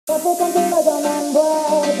Papi, contigo yo me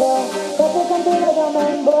envuelvo, papi, contigo yo me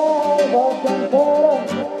envuelvo, sincero,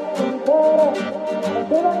 sincero,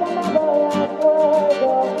 contigo yo me voy a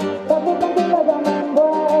fuego, papi, contigo yo me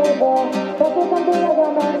envuelvo, papi, contigo yo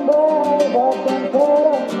me envuelvo,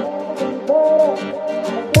 sincero, sincero,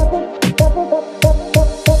 papi, papi, papi,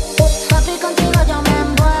 papi, contigo yo me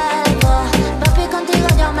envuelvo, papi, contigo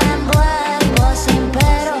yo me envuelvo, sin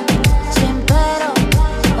pero,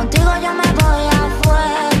 contigo yo me voy a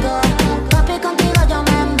fuego, papi, contigo yo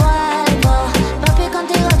me envuelvo, papi,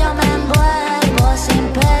 contigo yo me envuelvo, sin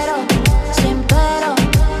pero,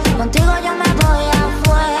 contigo yo me voy a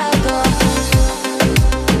fuego.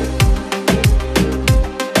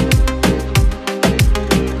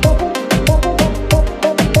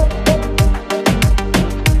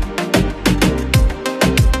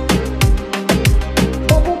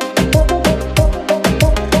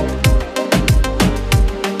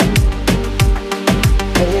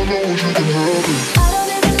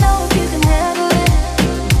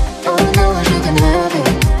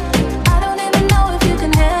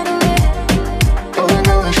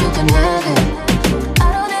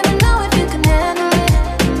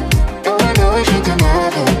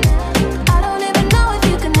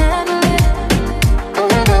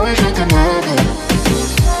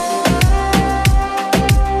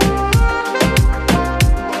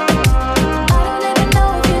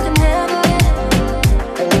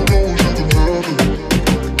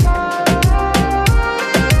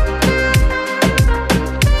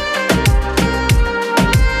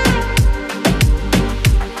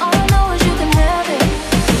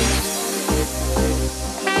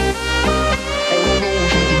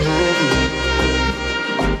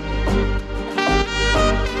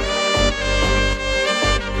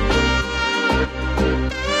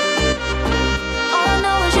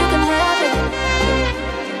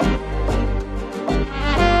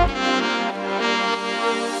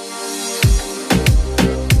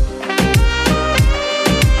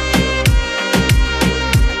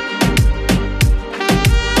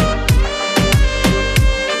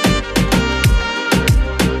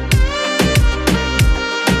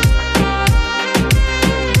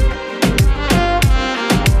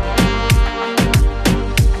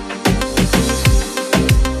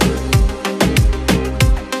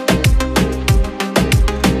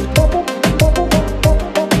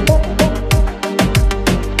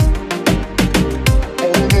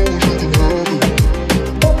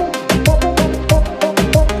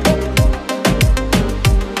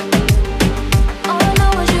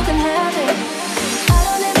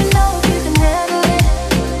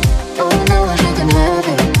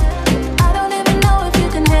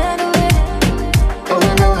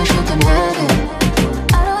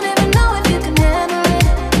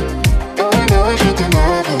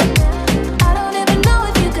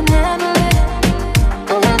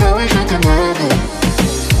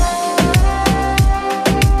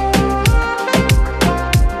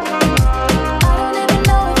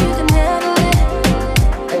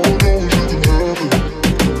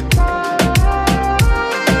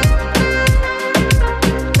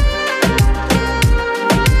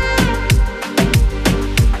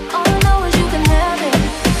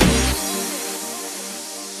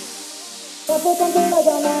 Papi, contigo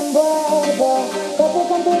yo me envuelvo, papi,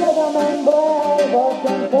 contigo yo me envuelvo,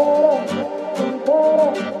 sincero,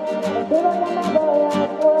 contigo yo me voy a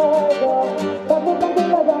fuego, papi,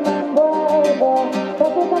 contigo yo me envuelvo,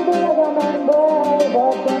 papi, contigo yo me envuelvo,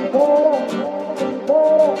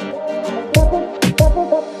 sincero, papi,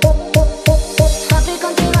 papi,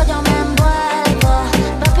 contigo yo me envuelvo,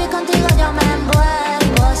 papi, contigo yo me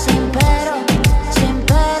envuelvo, sin pero,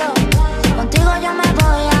 contigo yo me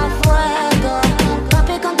voy a fuego.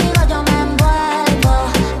 Papi, contigo yo me envuelvo,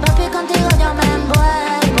 papi, contigo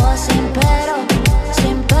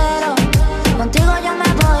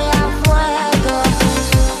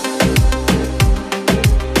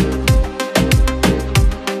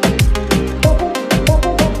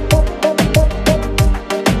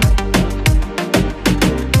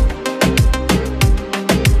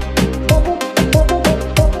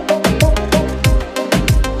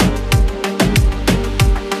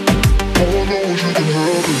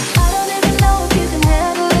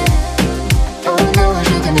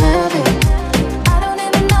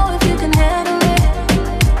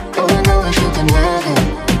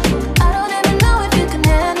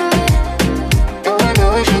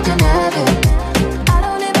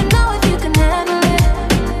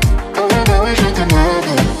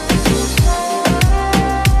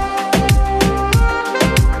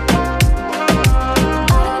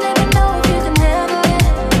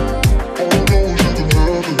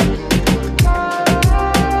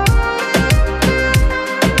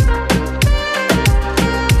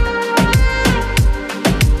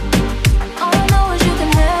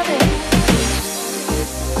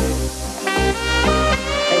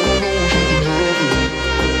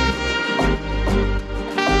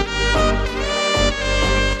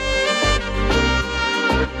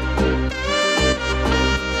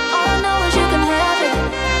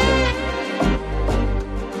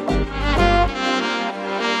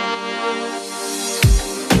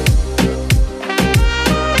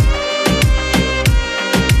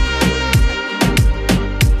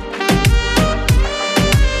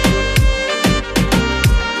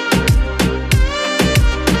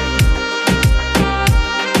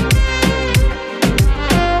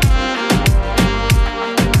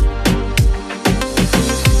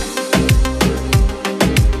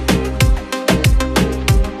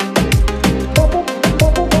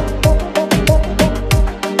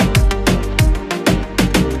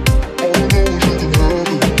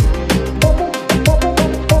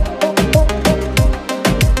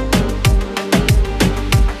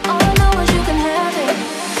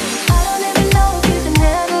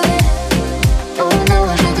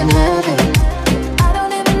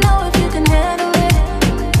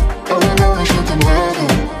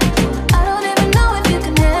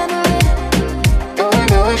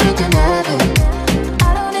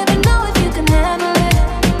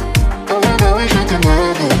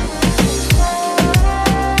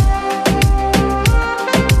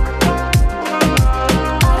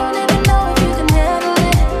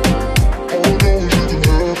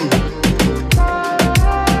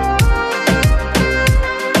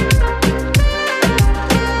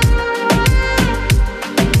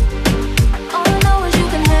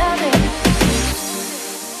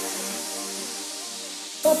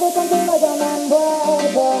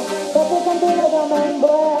yo me envuelvo.